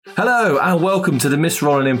Hello and welcome to the Miss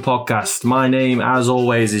Rolling In podcast. My name, as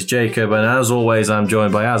always, is Jacob, and as always, I'm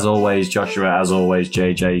joined by, as always, Joshua, as always,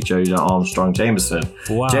 JJ, Jojo Armstrong Jameson.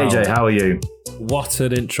 Wow. JJ, how are you? What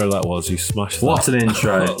an intro that was. You smashed that. What an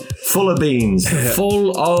intro. Full of beans.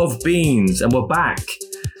 Full of beans. And we're back.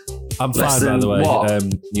 I'm fine, by the way.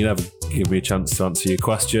 You never give me a chance to answer your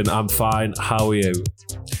question. I'm fine. How are you?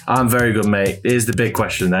 I'm very good, mate. Here's the big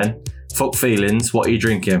question then. Fuck feelings. What are you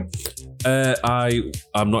drinking?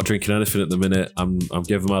 I'm not drinking anything at the minute. I'm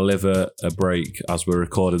giving my liver a break as we're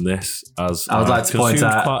recording this. As I would like to point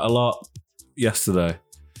out quite a lot yesterday.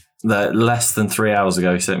 That less than 3 hours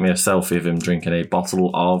ago, he sent me a selfie of him drinking a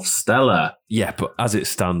bottle of Stella. Yeah, but as it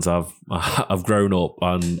stands, I've grown up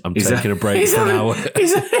and I'm taking a break for an hour.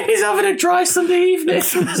 He's having a dry Sunday evening.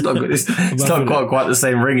 It's not good. It's not quite the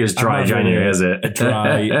same ring as dry January, is it?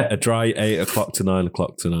 A dry 8 o'clock to 9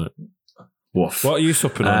 o'clock tonight. Woof. What are you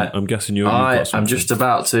supping on? I'm guessing you've got something. I'm just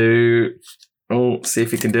about to see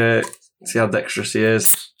if he can do it. See how dexterous he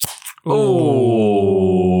is.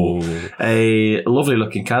 Oh, a lovely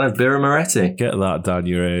looking can of Birra Moretti. Get that down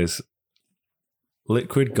your ears.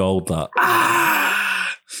 Liquid gold, that.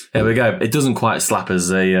 Here we go. It doesn't quite slap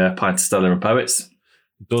as a pint of Stella and Poets.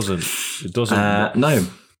 It doesn't. No.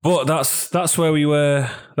 But that's where we were.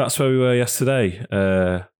 That's where we were yesterday.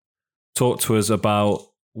 Talk to us about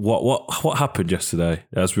what happened yesterday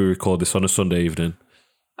as we record this on a Sunday evening.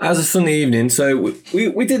 As a Sunday evening, so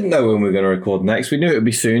we didn't know when we were going to record next. We knew it would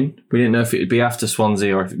be soon. We didn't know if it would be after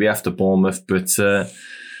Swansea or if it would be after Bournemouth, but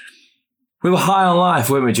we were high on life,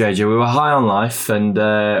 weren't we, JJ? We were high on life, and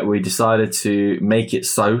we decided to make it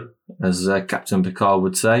so, as Captain Picard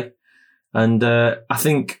would say. And I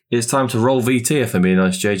think it's time to roll VT, if I'm being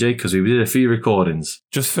honest, JJ, because we did a few recordings.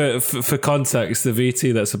 Just for context, the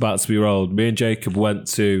VT that's about to be rolled, me and Jacob went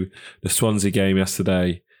to the Swansea game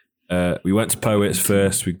yesterday. We went to Poets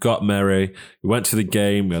first. We got merry. We went to the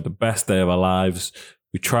game. We had the best day of our lives.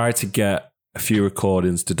 We tried to get a few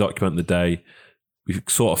recordings to document the day. We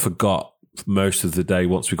sort of forgot most of the day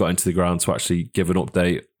once we got into the ground to actually give an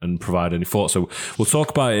update and provide any thoughts. So we'll talk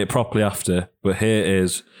about it properly after. But here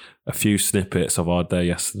is a few snippets of our day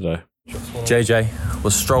yesterday. JJ,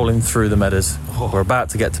 we're strolling through the meadows. We're about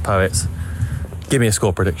to get to Poets. Give me a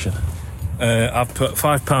score prediction. I've put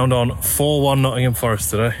 £5 on 4-1 Nottingham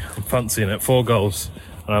Forest today. I'm fancying it, 4 goals.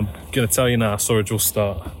 And I'm going to tell you now, Surridge will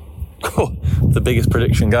start. The biggest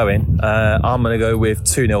prediction going. I'm going to go with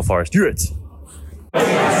 2-0 Forest. Do it.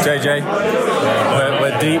 JJ,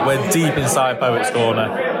 we're deep inside Poets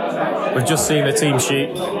Corner. We've just seen the team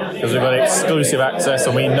sheet because we've got exclusive access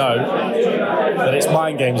and we know that it's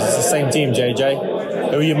Mind Games. It's the same team,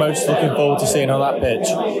 JJ. Who are you most looking forward to seeing on that pitch?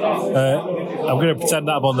 I'm going to pretend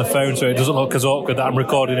that I'm on the phone so it doesn't look as awkward that I'm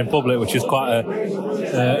recording in public, which is quite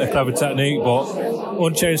a clever technique. But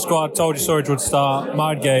unchanged squad, told you Surridge would start.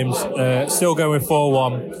 Mind Games, still going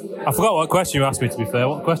 4-1. I forgot what question you asked me, to be fair.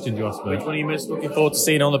 What question did you ask me? Which one are you most looking forward to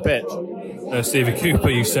seeing on the pitch? Stevie Cooper,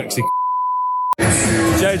 you sexy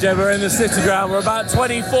JJ, we're in the City Ground. We're about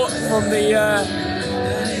 20 foot from the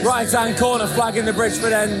right-hand corner, flagging the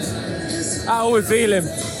Bridgeford end. How are we feeling?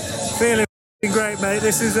 Feeling great, mate.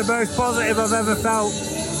 This is the most positive I've ever felt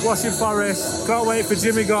watching Forest. Can't wait for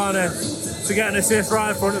Jimmy Garner to get an assist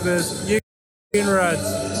right in front of us. You in Reds.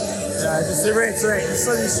 Yeah, just to reiterate, the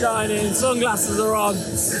sun is shining, sunglasses are on,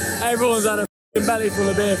 everyone's had a belly full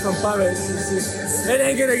of beer from Poets. It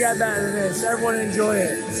ain't gonna get better than this. Everyone enjoy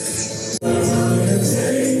it.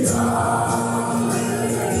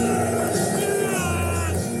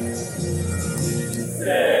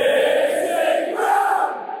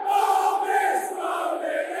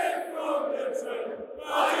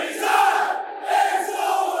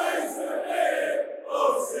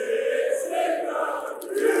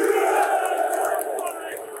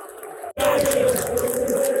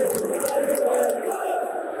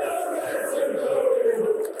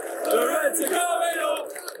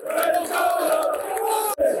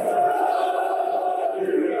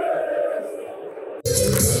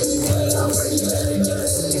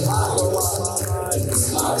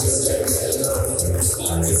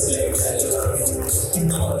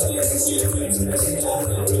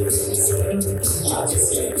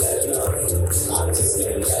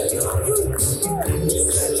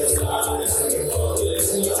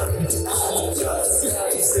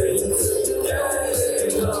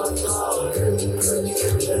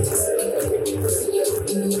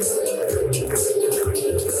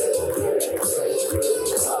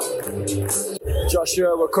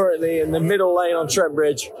 Joshua, we're currently in the middle lane on Trent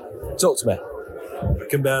Bridge. Talk to me. I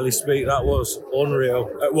can barely speak. That was unreal.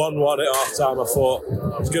 At 1-1 at half time, I thought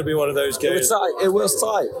it was going to be one of those games. It was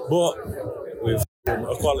tight. But we've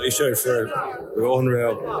a quality show through. We were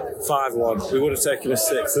unreal. 5-1. We would have taken a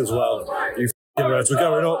 6 as well. You Reds, we're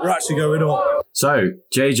going up. We're actually going up. So,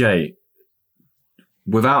 JJ,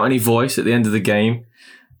 without any voice at the end of the game,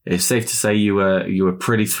 it's safe to say you were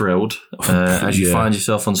pretty thrilled as you find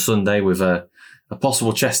yourself on Sunday with a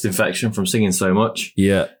possible chest infection from singing so much.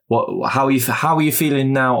 Yeah. How are you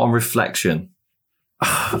feeling now on reflection?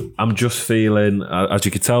 I'm just feeling, as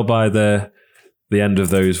you could tell by the end of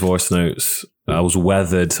those voice notes, I was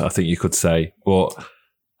weathered, I think you could say. But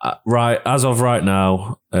as of right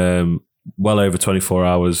now, well over 24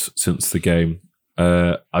 hours since the game,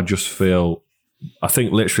 I just feel, I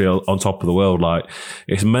think literally on top of the world. Like,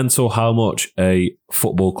 it's mental how much a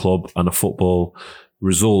football club and a football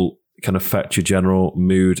result can affect your general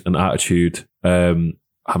mood and attitude. I'm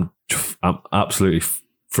absolutely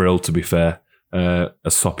thrilled, to be fair,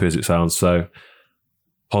 as soppy as it sounds. So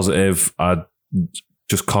positive. I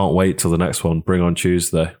just can't wait till the next one. Bring on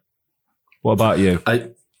Tuesday. What about you?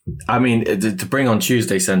 I mean, to bring on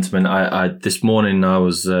Tuesday sentiment, this morning I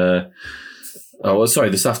was,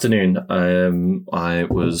 this afternoon, I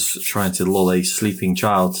was trying to lull a sleeping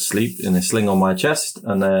child to sleep in a sling on my chest,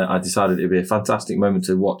 and I decided it'd be a fantastic moment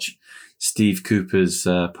to watch Steve Cooper's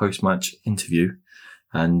post-match interview.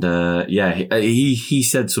 And he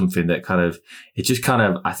said something that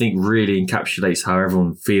I think really encapsulates how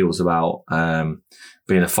everyone feels about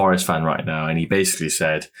being a Forest fan right now. And he basically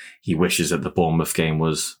said he wishes that the Bournemouth game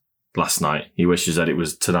was last night. He wishes that it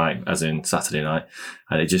was tonight, as in Saturday night.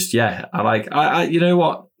 And it just, I you know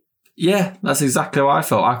what? Yeah, that's exactly how I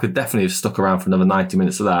felt. I could definitely have stuck around for another 90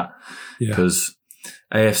 minutes of that, because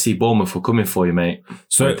AFC Bournemouth were coming for you, mate.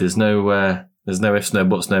 So there's no ifs, no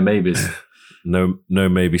buts, no maybes. No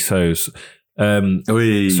maybe so's.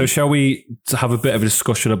 So shall we have a bit of a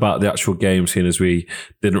discussion about the actual game, seeing as we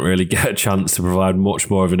didn't really get a chance to provide much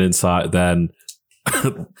more of an insight than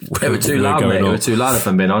they were too loud, mate. They were too loud, if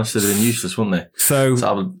I'm being honest. They'd have been useless, wouldn't they? So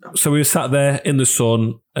we were sat there in the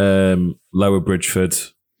sun, Lower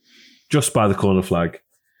Bridgeford, just by the corner flag.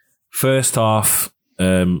 First half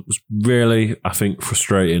was really, I think,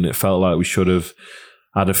 frustrating. It felt like we should have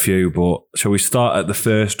had a few, but shall we start at the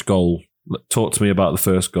first goal? Talk to me about the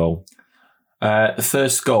first goal. The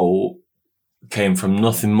first goal came from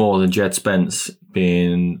nothing more than Jed Spence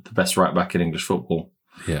being the best right back in English football.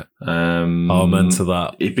 Yeah. Amen to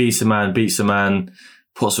that. He beats a man,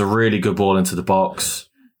 puts a really good ball into the box.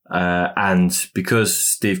 And because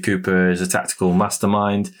Steve Cooper is a tactical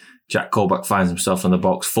mastermind, Jack Colback finds himself in the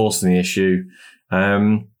box, forcing the issue.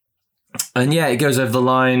 And it goes over the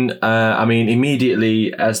line.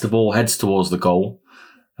 Immediately as the ball heads towards the goal,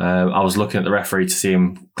 I was looking at the referee to see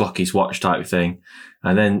him clock his watch type of thing.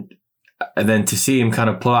 And then to see him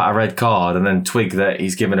kind of pull out a red card and then twig that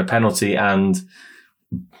he's given a penalty and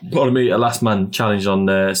a last man challenge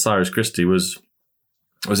on Cyrus Christie was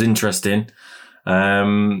interesting. I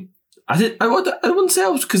wouldn't say I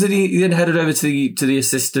was, because he then headed over to the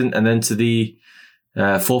assistant and then to the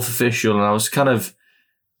fourth official, and I was kind of,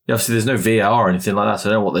 obviously there's no VAR or anything like that, so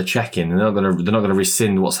I don't know what they're checking. They're not going to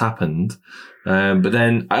rescind what's happened. But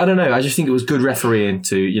then I don't know. I just think it was good refereeing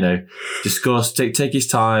to discuss, take his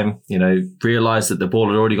time, realise that the ball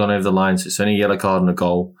had already gone over the line, so it's only a yellow card and a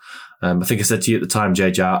goal. I think I said to you at the time,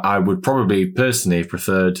 JJ, I would probably personally have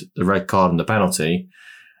preferred the red card and the penalty.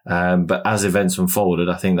 But as events unfolded,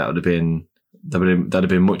 I think that'd have been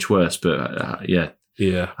much worse. But yeah.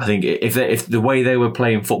 I think if the way they were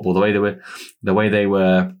playing football, the way they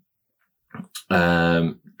were,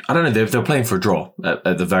 I don't know, they were playing for a draw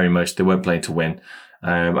at the very most. They weren't playing to win.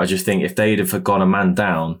 I just think if they'd have gone a man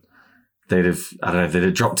down, they'd have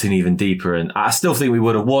dropped in even deeper. And I still think we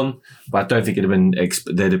would have won, but I don't think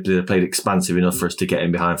they'd have played expansive enough for us to get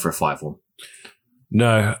in behind for a 5-1.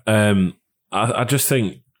 No, I just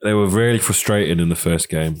think they were really frustrating in the first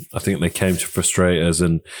game. I think they came to frustrate us,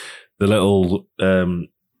 and the little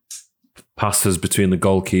passes between the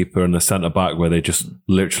goalkeeper and the centre-back where they just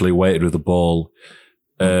literally waited with the ball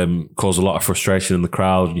caused a lot of frustration in the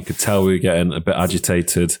crowd, and you could tell we were getting a bit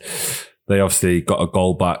agitated. They obviously got a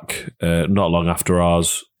goal back not long after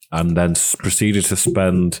ours, and then proceeded to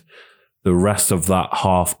spend the rest of that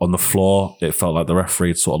half on the floor. It felt like the referee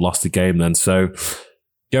had sort of lost the game then. So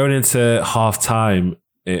going into half-time,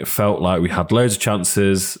 it felt like we had loads of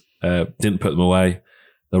chances, didn't put them away.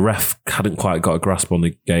 The ref hadn't quite got a grasp on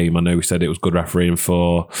the game. I know we said it was good refereeing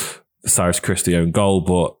for the Cyrus Christie own goal,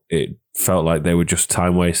 but it felt like they were just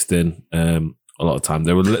time wasting a lot of time.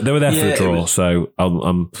 They were there for the draw. So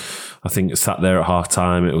I think it sat there at half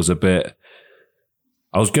time. It was a bit,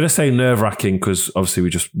 I was going to say nerve wracking, because obviously we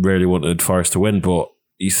just really wanted Forest to win, but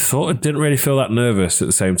you sort of didn't really feel that nervous at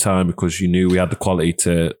the same time because you knew we had the quality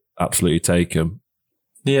to absolutely take him.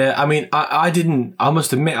 Yeah, I mean, I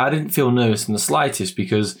must admit, I didn't feel nervous in the slightest,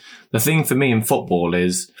 because the thing for me in football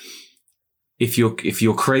is if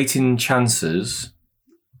you're creating chances,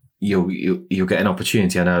 you'll get an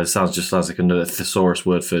opportunity. I know it sounds just like another thesaurus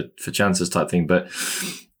word for chances type thing, but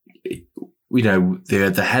you know,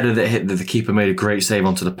 the header that hit the keeper made a great save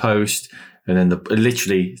onto the post, and then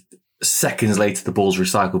literally seconds later the ball's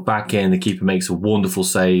recycled back in. The keeper makes a wonderful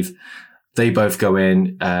save. They both go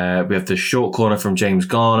in. We have the short corner from James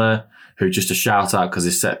Garner, who, just a shout out because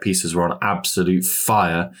his set pieces were on absolute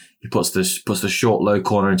fire. He puts the short low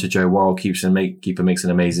corner into Joe Worrell, keeper makes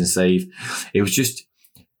an amazing save. It was just,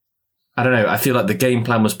 I don't know. I feel like the game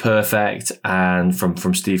plan was perfect, and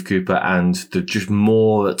from Steve Cooper, and the just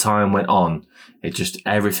more that time went on, it just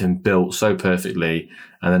everything built so perfectly.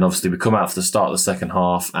 And then obviously we come out for the start of the second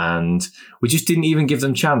half, and we just didn't even give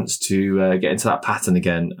them chance to get into that pattern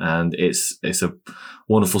again. And it's a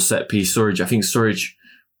wonderful set piece. I think Surridge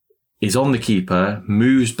is on the keeper,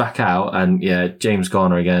 moves back out, and yeah, James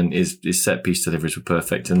Garner again, his set piece deliveries were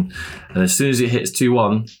perfect. And as soon as it hits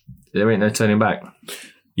 2-1, there ain't no turning back.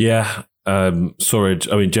 Yeah,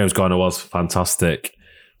 Surridge. I mean, James Garner was fantastic.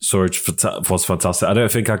 Surridge was fantastic. I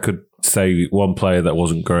don't think I could say one player that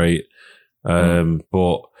wasn't great.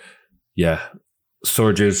 But yeah,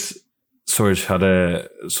 Surridge had a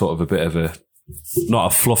sort of a bit of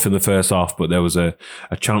not a fluff in the first half, but there was a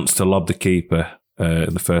chance to lob the keeper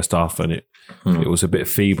in the first half, and it was a bit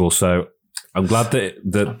feeble. So I'm glad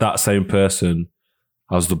that same person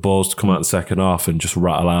has the balls to come out in the second half and just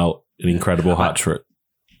rattle out an incredible hat trick.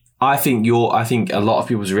 I think a lot of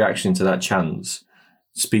people's reaction to that chance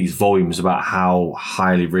speaks volumes about how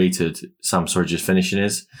highly rated Sam Surridge's finishing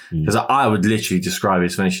is. Because I would literally describe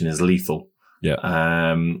his finishing as lethal. Yeah.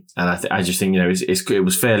 And I just think, you know, it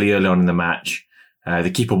was fairly early on in the match.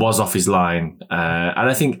 The keeper was off his line. And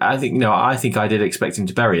I think, you know, I did expect him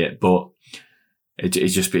to bury it, but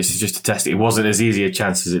it's just a test. It wasn't as easy a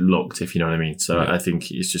chance as it looked, if you know what I mean. So yeah. I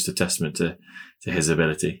think it's just a testament to his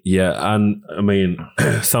ability. Yeah. And I mean,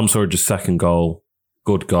 Sam Surridge's second goal,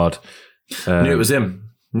 good God. Knew it was him.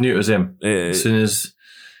 As soon as,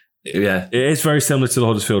 yeah. It is very similar to the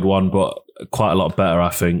Huddersfield one, but quite a lot better, I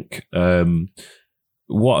think.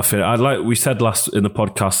 What a finish. Like we said in the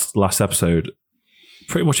podcast last episode,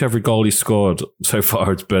 pretty much every goal he's scored so far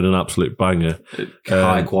has been an absolute banger.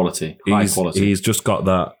 High quality. He's just got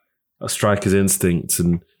that striker's instinct.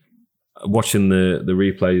 And watching the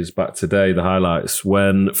replays back today, the highlights,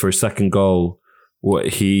 when for his second goal,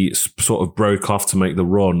 he sort of broke off to make the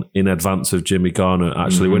run in advance of Jimmy Garner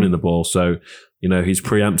actually winning the ball. So, you know, he's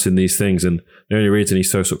preempting these things. And the only reason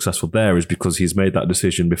he's so successful there is because he's made that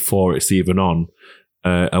decision before it's even on.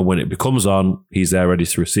 And when it becomes on, he's there ready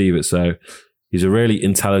to receive it. So he's a really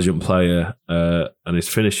intelligent player. And his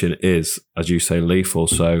finishing is, as you say, lethal.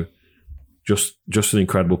 So just an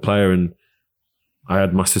incredible player. And I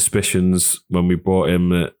had my suspicions when we brought him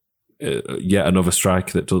that yet another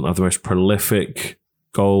striker that doesn't have the most prolific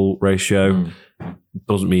goal ratio.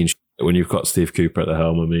 Doesn't mean shit when you've got Steve Cooper at the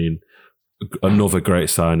helm. I mean, another great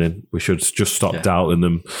signing. We should just stop doubting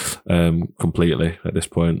them completely at this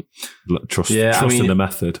point. Trust in the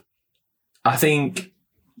method. I think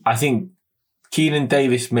Keenan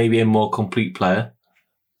Davis may be a more complete player,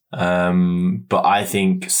 but I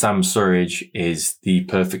think Sam Surridge is the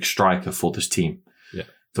perfect striker for this team.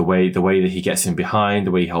 The way that he gets in behind,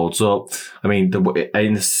 the way he holds up. I mean,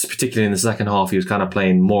 particularly in the second half, he was kind of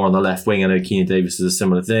playing more on the left wing. I know Keenan Davis is a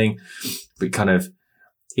similar thing, but kind of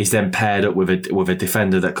he's then paired up with a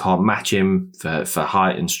defender that can't match him for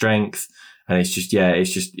height and strength. And it's just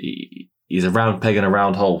he's a round peg in a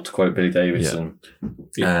round hole, to quote Billy Davis.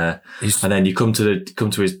 Yeah. And then you come to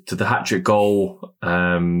the hat trick goal.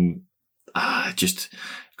 Just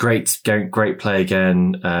great play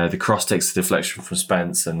again. The cross takes the deflection from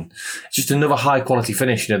Spence, and just another high quality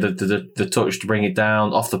finish. You know, the touch to bring it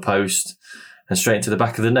down off the post and straight into the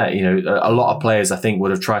back of the net. You know, a lot of players I think would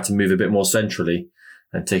have tried to move a bit more centrally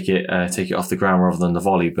and take it off the ground rather than the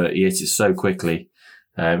volley, but he hit it so quickly.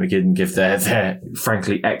 It didn't give their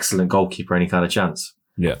frankly excellent goalkeeper any kind of chance.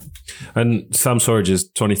 Yeah, and Sam Surridge is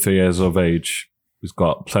 23 years of age. He's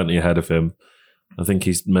got plenty ahead of him. I think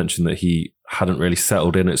he's mentioned that he hadn't really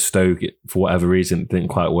settled in at Stoke for whatever reason. It didn't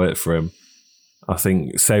quite work for him. I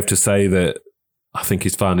think safe to say that I think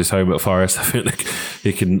he's found his home at Forest. I think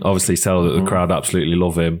he can obviously tell that the crowd absolutely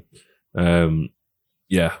love him.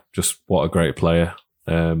 Yeah, just what a great player.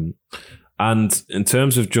 And in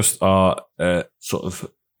terms of just our sort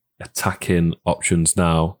of attacking options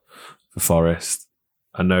now for Forest,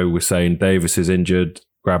 I know we're saying Davis is injured.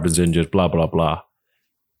 Grabban's injured, blah, blah, blah.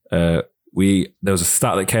 There was a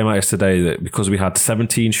stat that came out yesterday that because we had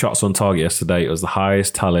 17 shots on target yesterday, it was the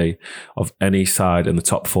highest tally of any side in the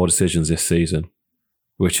top 4 decisions this season,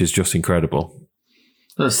 which is just incredible.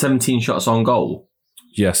 That's 17 shots on goal.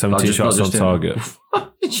 Yeah, 17 shots on target.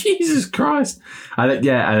 Jesus Christ! I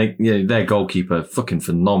think their goalkeeper fucking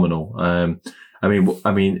phenomenal. I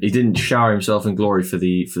mean, he didn't shower himself in glory for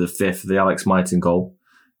the fifth, the Alex Mighten goal.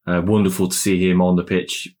 Wonderful to see him on the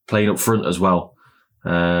pitch playing up front as well.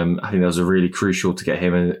 I think that was a really crucial to get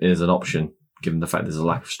him as an option, given the fact there's a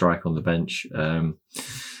lack of strike on the bench.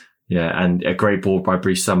 And a great ball by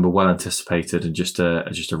Brice Samba, well anticipated, and just a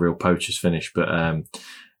real poacher's finish. But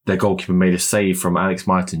their goalkeeper made a save from Alex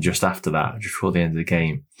Mighten just after that, just before the end of the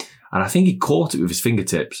game. And I think he caught it with his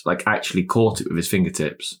fingertips, like actually caught it with his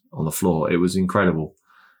fingertips on the floor. It was incredible.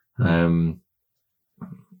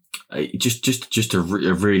 Just a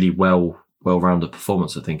really well-rounded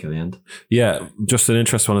performance, I think, in the end. Yeah, just an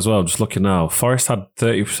interesting one as well. Just looking now, Forest had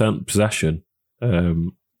 30% possession.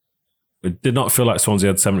 It did not feel like Swansea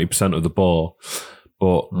had 70% of the ball,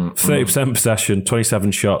 but 30% possession,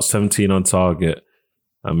 27 shots, 17 on target.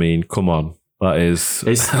 I mean, come on, that is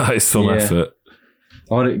some effort.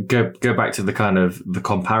 I want to go back to the kind of the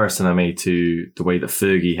comparison I made to the way that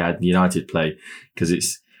Fergie had United play, because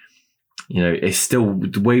it's still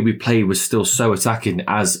the way we played was still so attacking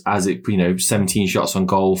as it 17 shots on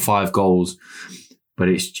goal, 5 goals, but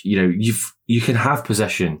it's you can have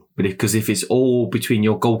possession, but because if it's all between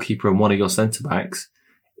your goalkeeper and one of your centre backs,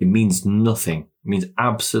 it means nothing. It means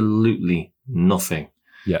absolutely nothing.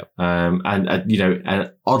 Yeah.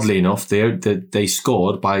 And oddly enough, they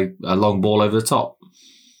scored by a long ball over the top.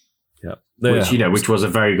 Yeah. Which was a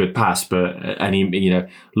very good pass, but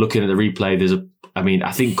looking at the replay,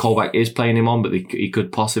 I think Colback is playing him on, but he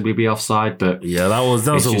could possibly be offside. But yeah, that was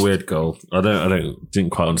a weird goal. I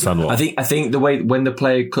didn't quite understand what. I think the way when the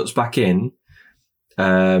player cuts back in,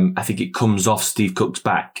 I think it comes off Steve Cook's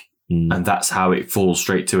back, and that's how it falls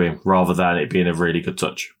straight to him, rather than it being a really good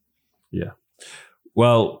touch. Yeah.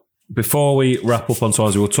 Well, before we wrap up on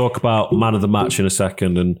Swansea, we'll talk about man of the match in a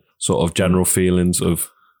second and sort of general feelings of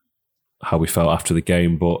how we felt after the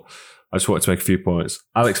game. But I just wanted to make a few points.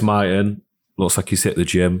 Alex Mighten looks like he's hit the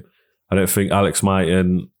gym. I don't think Alex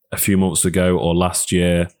Mighten a few months ago or last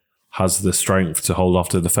year has the strength to hold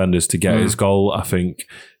off the defenders to get his goal. I think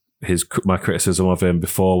my criticism of him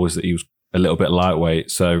before was that he was a little bit lightweight.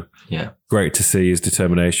 So great to see his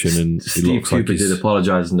determination. And Steve Cooper did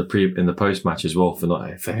apologise in the post match as well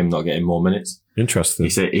for him not getting more minutes. Interesting. He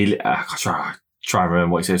said try and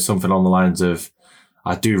remember what he said. Something on the lines of,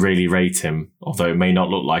 I do really rate him, although it may not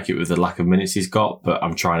look like it with the lack of minutes he's got, but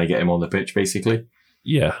I'm trying to get him on the pitch, basically.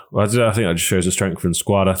 Yeah, well, I think that just shows the strength of the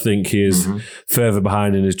squad. I think he is further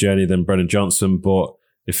behind in his journey than Brennan Johnson, but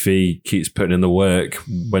if he keeps putting in the work,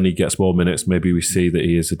 when he gets more minutes, maybe we see that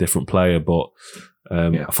he is a different player. But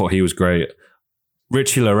I thought he was great.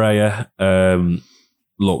 Richie Laryea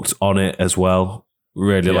looked on it as well.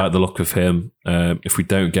 Really like the look of him. If we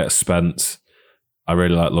don't get Spence, I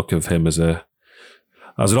really like the look of him as an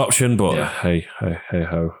option. But hey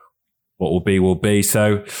ho, what will be.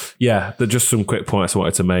 So they're just some quick points I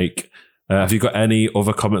wanted to make. Have you got any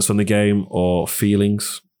other comments on the game or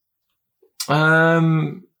feelings?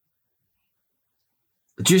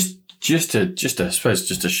 Just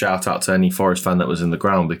a shout out to any Forest fan that was in the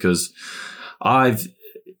ground, because I've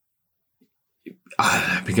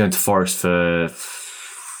been going to Forest for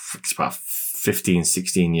it's about 15,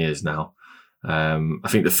 16 years now. I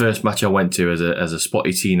think the first match I went to as a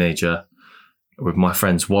spotty teenager with my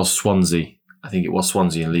friends was Swansea. I think it was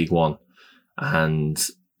Swansea in League One, and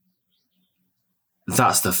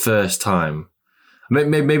that's the first time.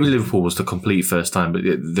 Maybe Liverpool was the complete first time, but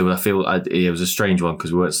I feel it was a strange one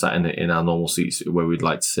because we weren't sat in our normal seats where we'd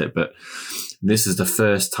like to sit. But this is the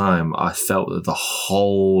first time I felt that the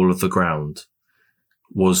whole of the ground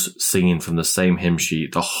was singing from the same hymn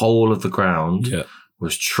sheet. The whole of the ground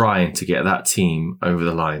was trying to get that team over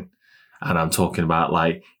the line. And I'm talking about,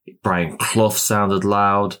 like, Brian Clough sounded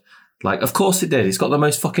loud. Like, of course it did. It's got the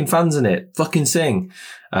most fucking fans in it. Fucking sing.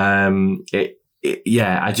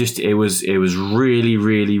 It was really,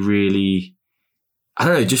 really, really, I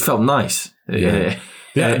don't know, it just felt nice. You know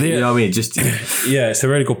what I mean? It's a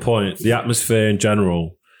really good point. The atmosphere in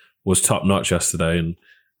general was top notch yesterday, and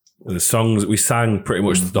the songs we sang pretty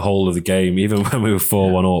much the whole of the game, even when we were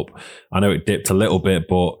 4-1 up. I know it dipped a little bit,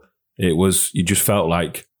 but you just felt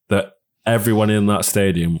like that everyone in that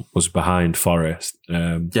stadium was behind Forest.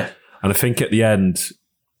 And I think at the end,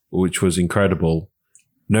 which was incredible,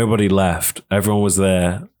 nobody left. Everyone was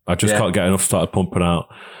there. I just can't get enough. Started pumping out.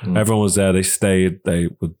 Everyone was there. They stayed. They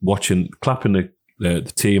were watching, clapping the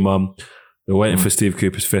team on. They were waiting for Steve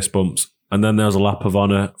Cooper's fist bumps. And then there was a lap of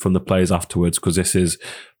honour from the players afterwards, because this is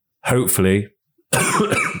hopefully,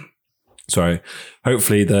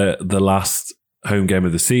 hopefully the last home game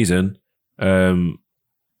of the season.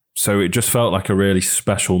 So it just felt like a really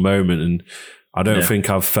special moment. And I don't think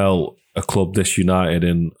I've felt a club this united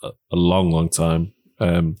in a long, long time.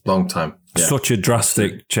 Long time. Yeah. Such a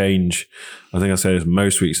drastic change. I think I say this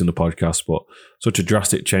most weeks in the podcast, but such a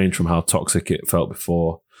drastic change from how toxic it felt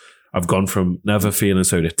before. I've gone from never feeling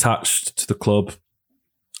so detached to the club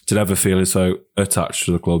to never feeling so attached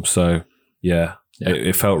to the club. So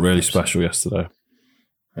it felt really special yesterday.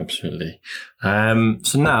 Absolutely. So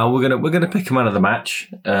now we're gonna pick a man of the match.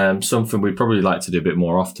 Something we'd probably like to do a bit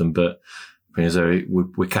more often, but because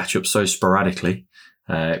we catch up so sporadically,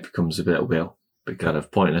 it becomes a bit kind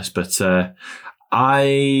of pointless. But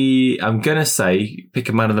I'm gonna say pick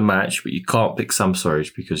a man of the match, but you can't pick Sam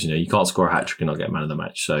Surridge because you can't score a hat trick and not get man of the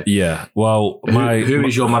match. So well, who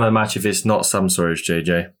is your man of the match if it's not Sam Surridge,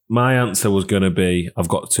 JJ? My answer was going to be, I've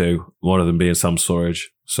got two, one of them being Sam Surridge.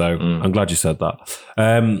 So I'm glad you said that.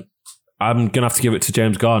 I'm going to have to give it to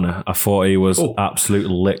James Garner. I thought he was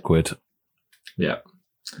absolute liquid. Yeah,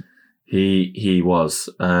 he was.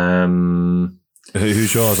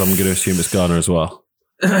 Who's yours? I'm going to assume it's Garner as well.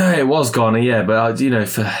 It was Garner, yeah, but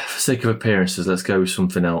for sake of appearances, let's go with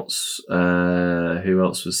something else. Who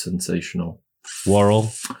else was sensational?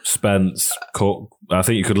 Worrell, Spence, Cook. I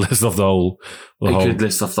think you could list off the whole. Could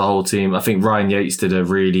list off the whole team. I think Ryan Yates did a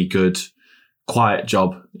really good, quiet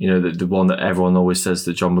job. The one that everyone always says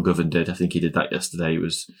that John McGovern did. I think he did that yesterday.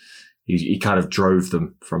 He kind of drove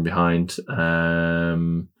them from behind.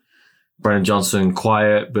 Brennan Johnson,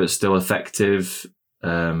 quiet but still effective.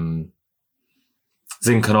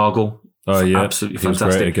 Zinkernagel. Oh yeah, absolutely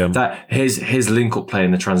fantastic. Again. That his link up play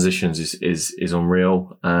in the transitions is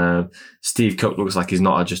unreal. Steve Cook looks like he's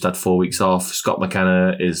not just had 4 weeks off. Scott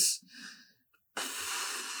McKenna is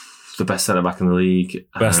the best centre back in the league.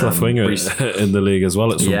 Best left winger in the league as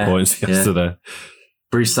well at some points yesterday. Yeah.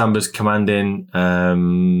 Bruce Samber's commanding. You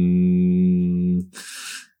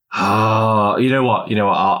know what?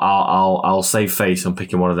 I'll save face on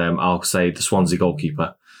picking one of them. I'll say the Swansea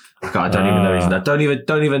goalkeeper. I don't even know his name.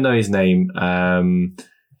 Don't even know his name.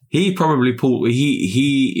 He probably pulled.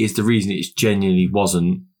 He is the reason it genuinely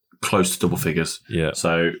wasn't close to double figures. Yeah.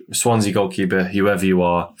 So Swansea goalkeeper, whoever you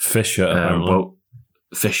are, Fisher.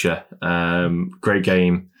 Fisher. Great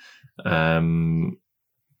game.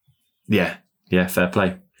 Yeah. Fair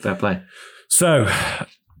play. So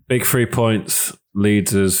big 3 points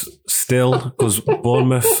leads us still, because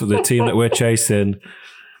Bournemouth, the team that we're chasing,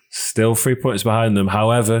 still 3 points behind them.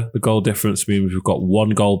 However, the goal difference means we've got 1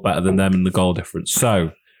 goal better than them in the goal difference.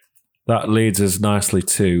 So that leads us nicely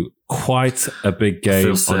to quite a big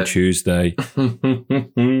game on Tuesday.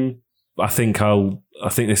 I think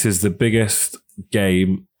this is the biggest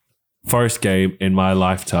game, Forest game in my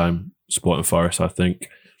lifetime, Sporting Forest, I think.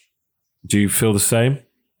 Do you feel the same?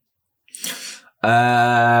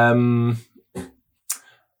 I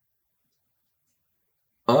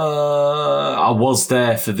was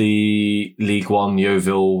there for the League One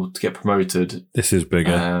Yeovil to get promoted. This is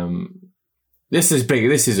bigger. This is bigger.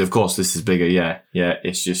 This is bigger. Yeah.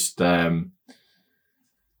 It's just, yeah.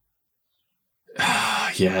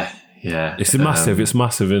 It's massive. It's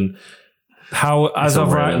massive. And how, as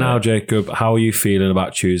of right now, Jacob, how are you feeling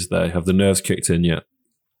about Tuesday? Have the nerves kicked in yet?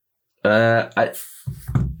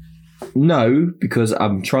 No, because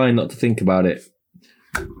I'm trying not to think about it.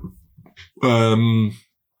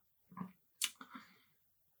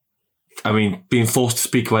 I mean, being forced to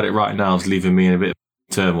speak about it right now is leaving me in a bit of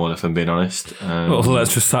turmoil, if I'm being honest. Well,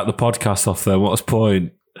 let's just sack the podcast off then. What's the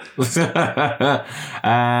point? I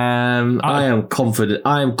am confident.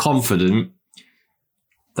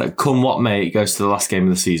 That come what may, it goes to the last game of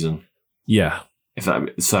the season. Yeah. I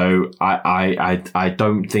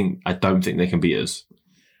don't think they can beat us.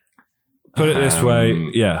 Put it this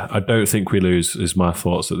way, I don't think we lose. Is my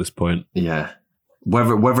thoughts at this point. Yeah,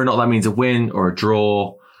 whether or not that means a win or a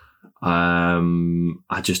draw,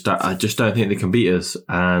 I just don't think they can beat us.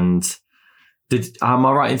 And am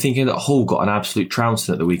I right in thinking that Hull got an absolute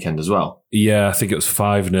trouncing at the weekend as well? Yeah, I think it was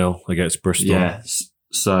 5-0 against Bristol. Yeah.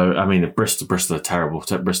 So, I mean, Bristol are terrible.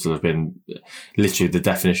 Bristol have been literally the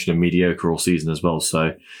definition of mediocre all season as well.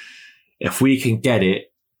 So, if we can get it,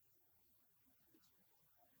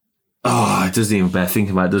 it doesn't even bear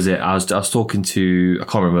thinking about it, does it? I was talking to, I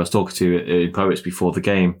can't remember, I was talking to Poets before the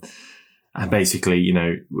game. And basically,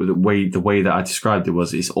 the way that I described it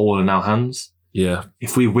was, it's all in our hands. Yeah.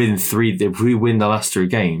 If we win the last 3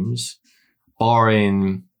 games,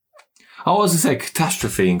 barring, I was going to say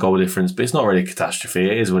catastrophe in goal difference, but it's not really a catastrophe.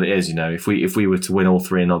 It is what it is, you know. If we were to win all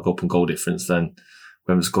 3 and not go up in goal difference, then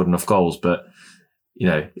we haven't scored enough goals. But, you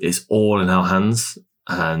know, it's all in our hands.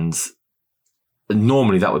 And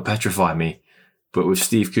normally that would petrify me. But with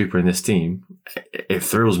Steve Cooper in this team, it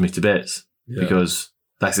thrills me to bits because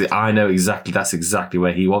I know that's exactly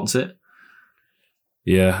where he wants it.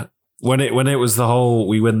 Yeah. When it was the whole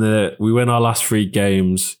we win our last 3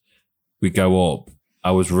 games, we go up.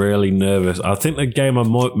 I was really nervous. I think the game I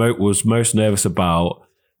was most nervous about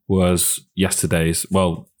was yesterday's.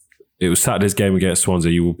 Well, it was Saturday's game against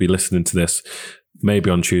Swansea. You will be listening to this maybe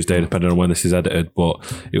on Tuesday, depending on when this is edited. But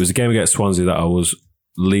it was a game against Swansea that I was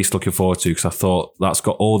least looking forward to because I thought that's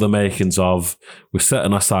got all the makings of we're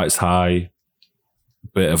setting our sights high,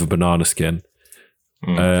 bit of a banana skin.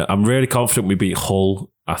 I'm really confident we beat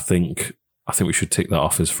Hull. I think we should tick that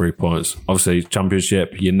off as 3 points. Obviously,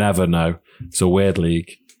 Championship, you never know. It's a weird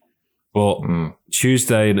league. But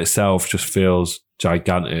Tuesday in itself just feels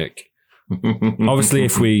gigantic. Obviously,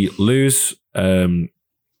 if we lose, they've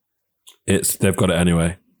got it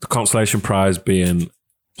anyway. The consolation prize being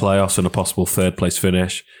playoffs and a possible 3rd place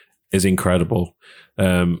finish is incredible.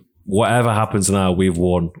 Whatever happens now, we've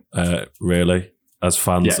won, really, as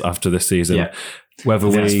fans after this season. Yeah. That's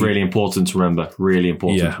really important to remember. Really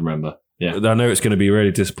important to remember. Yeah. I know it's going to be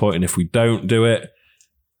really disappointing if we don't do it,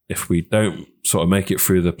 if we don't sort of make it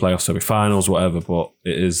through the playoff semi-finals, whatever, but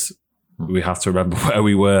we have to remember where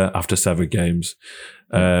we were after 7 games.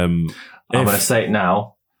 I'm going to say it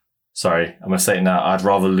now. I'd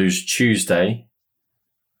rather lose Tuesday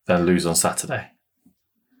than lose on Saturday.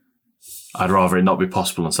 I'd rather it not be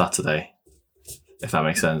possible on Saturday, if that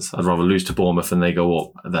makes sense. I'd rather lose to Bournemouth and they go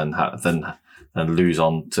up than lose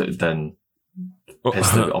on to then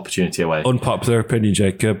piss the opportunity away. Unpopular opinion,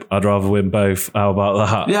 Jacob. I'd rather win both. How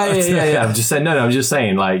about that? Yeah. I'm just saying. No, I'm just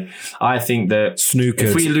saying. Like, I think that snookered.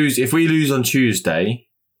 If we lose on Tuesday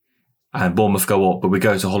and Bournemouth go up, but we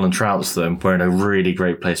go to Hull and trounce them, we're in a really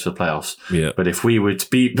great place for the playoffs. Yeah. But if we were to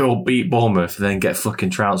beat Bournemouth, then get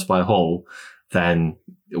fucking trounced by Hull, then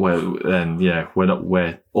we're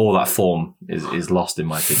all that form is lost in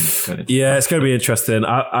my opinion. Yeah, it's going to be interesting.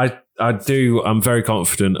 I'm very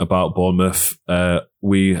confident about Bournemouth.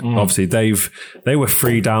 Obviously they were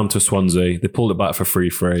 3 down to Swansea. They pulled it back for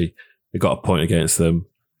 3-3. They got a point against them.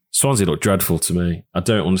 Swansea looked dreadful to me. I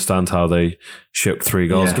don't understand how they shipped 3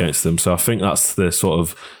 goals against them. So I think that's the sort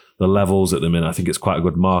of the levels at the minute. I think it's quite a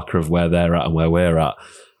good marker of where they're at and where we're at.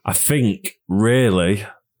 I think really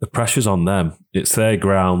the pressure's on them. It's their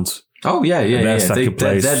ground. Oh yeah. Their second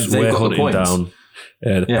place. We're hunting down.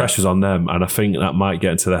 The pressure's on them, and I think that might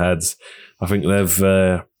get into their heads. I think they've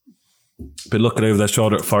been looking over their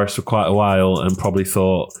shoulder at Forest for quite a while and probably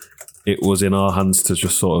thought it was in our hands to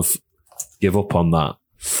just sort of give up on that.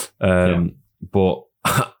 But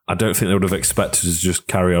I don't think they would have expected to just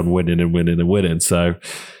carry on winning. So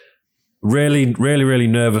really, really, really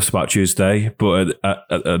nervous about Tuesday. But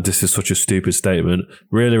this is such a stupid statement.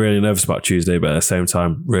 Really, really nervous about Tuesday, but at the same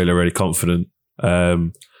time, really, really confident.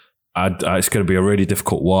 It's going to be a really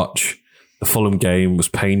difficult watch. The Fulham game was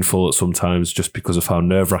painful at sometimes just because of how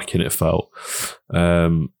nerve-wracking it felt.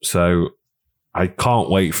 So I can't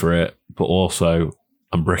wait for it, but also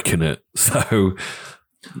I'm bricking it. So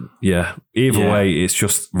yeah, either way, it's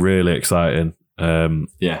just really exciting. And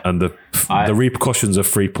the repercussions of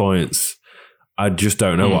 3 points, I just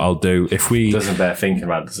don't know what I'll do. Doesn't bear thinking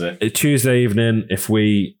about, does it? Tuesday evening, if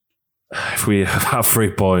we have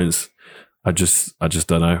 3 points, I just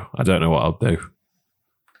don't know. I don't know what I'll do.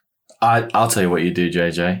 I'll tell you what you do,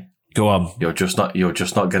 JJ. Go on. You're just not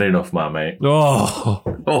good enough, my mate.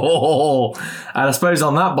 Oh. And I suppose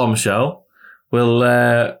on that bombshell,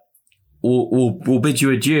 we'll bid you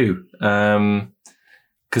adieu.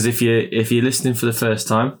 Because if you're listening for the first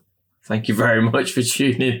time, thank you very much for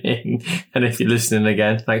tuning in. And if you're listening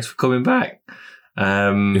again, thanks for coming back.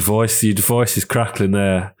 Your voice is crackling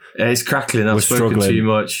there. It's crackling. I've spoken too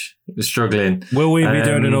much. We're struggling. Will we be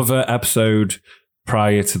doing another episode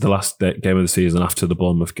prior to the last game of the season after the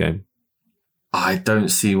Bournemouth game? I don't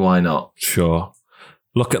see why not. Sure.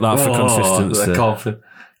 Look at that for consistency.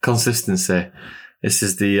 Consistency. This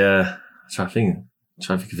is the... I'm trying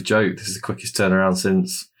to think of a joke. This is the quickest turnaround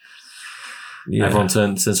since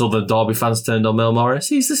since all the Derby fans turned on Mel Morris.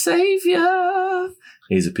 He's the saviour.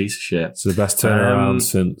 He's a piece of shit. It's the best turnaround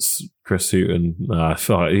since Chris Hughton. I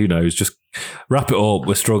feel like, who knows? Just wrap it up.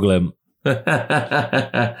 We're struggling. You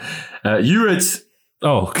read.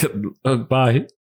 Oh, bye.